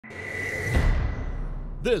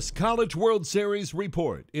This College World Series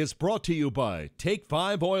report is brought to you by Take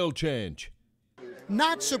 5 Oil Change.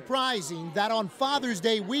 Not surprising that on Father's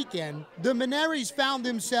Day weekend, the Mainieris found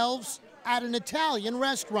themselves at an Italian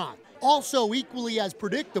restaurant. Also equally as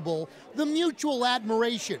predictable, the mutual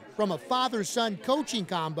admiration from a father-son coaching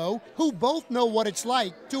combo who both know what it's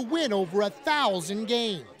like to win over 1,000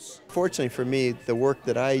 games. Fortunately for me, the work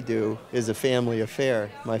that I do is a family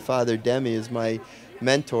affair. My father, Demi, is my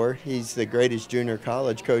mentor. He's the greatest junior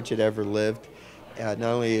college coach that ever lived. Not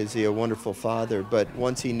only is he a wonderful father, but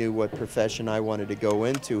once he knew what profession I wanted to go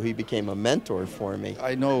into, he became a mentor for me.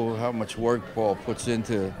 I know how much work Paul puts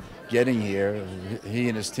into getting here. He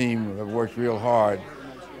and his team have worked real hard,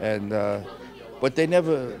 and but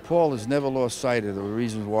Paul has never lost sight of the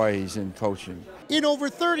reasons why he's in coaching. In over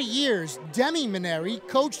 30 years, Demi Mainieri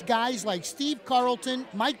coached guys like Steve Carlton,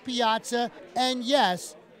 Mike Piazza, and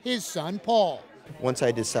yes, his son Paul. Once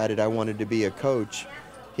I decided I wanted to be a coach,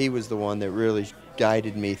 he was the one that really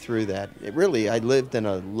guided me through that. I lived in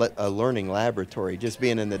a learning laboratory, just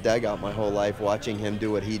being in the dugout my whole life, watching him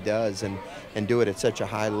do what he does and do it at such a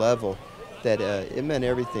high level that it meant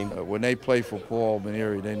everything. When they play for Paul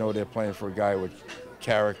Mainieri, they know they're playing for a guy with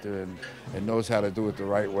character and knows how to do it the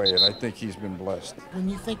right way, and I think he's been blessed. When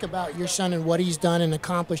you think about your son and what he's done and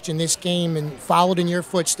accomplished in this game and followed in your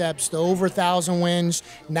footsteps, the over 1,000 wins,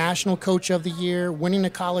 National Coach of the Year, winning the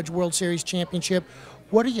College World Series championship,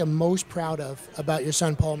 what are you most proud of about your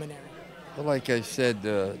son, Paul Mainieri? Well, like I said,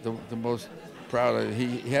 the most proud of,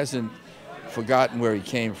 he hasn't forgotten where he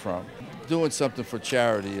came from. Doing something for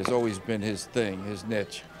charity has always been his thing, his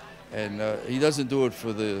niche. And he doesn't do it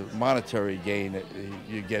for the monetary gain that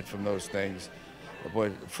you get from those things,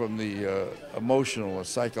 but from the emotional or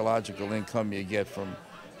psychological income you get from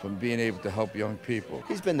being able to help young people.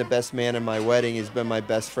 He's been the best man in my wedding. He's been my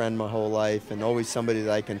best friend my whole life, and always somebody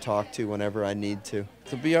that I can talk to whenever I need to.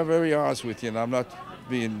 To be very honest with you, and I'm not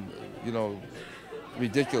being,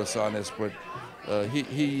 ridiculous on this, but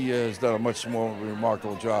he has done a much more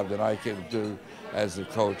remarkable job than I can do as a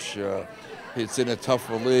coach. It's in a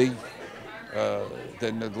tougher league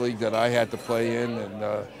than the league that I had to play in,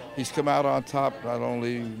 and he's come out on top, not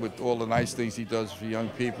only with all the nice things he does for young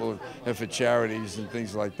people and for charities and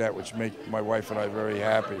things like that, which make my wife and I very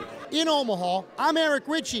happy. In Omaha, I'm Eric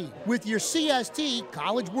Ritchie with your CST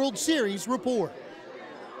College World Series report.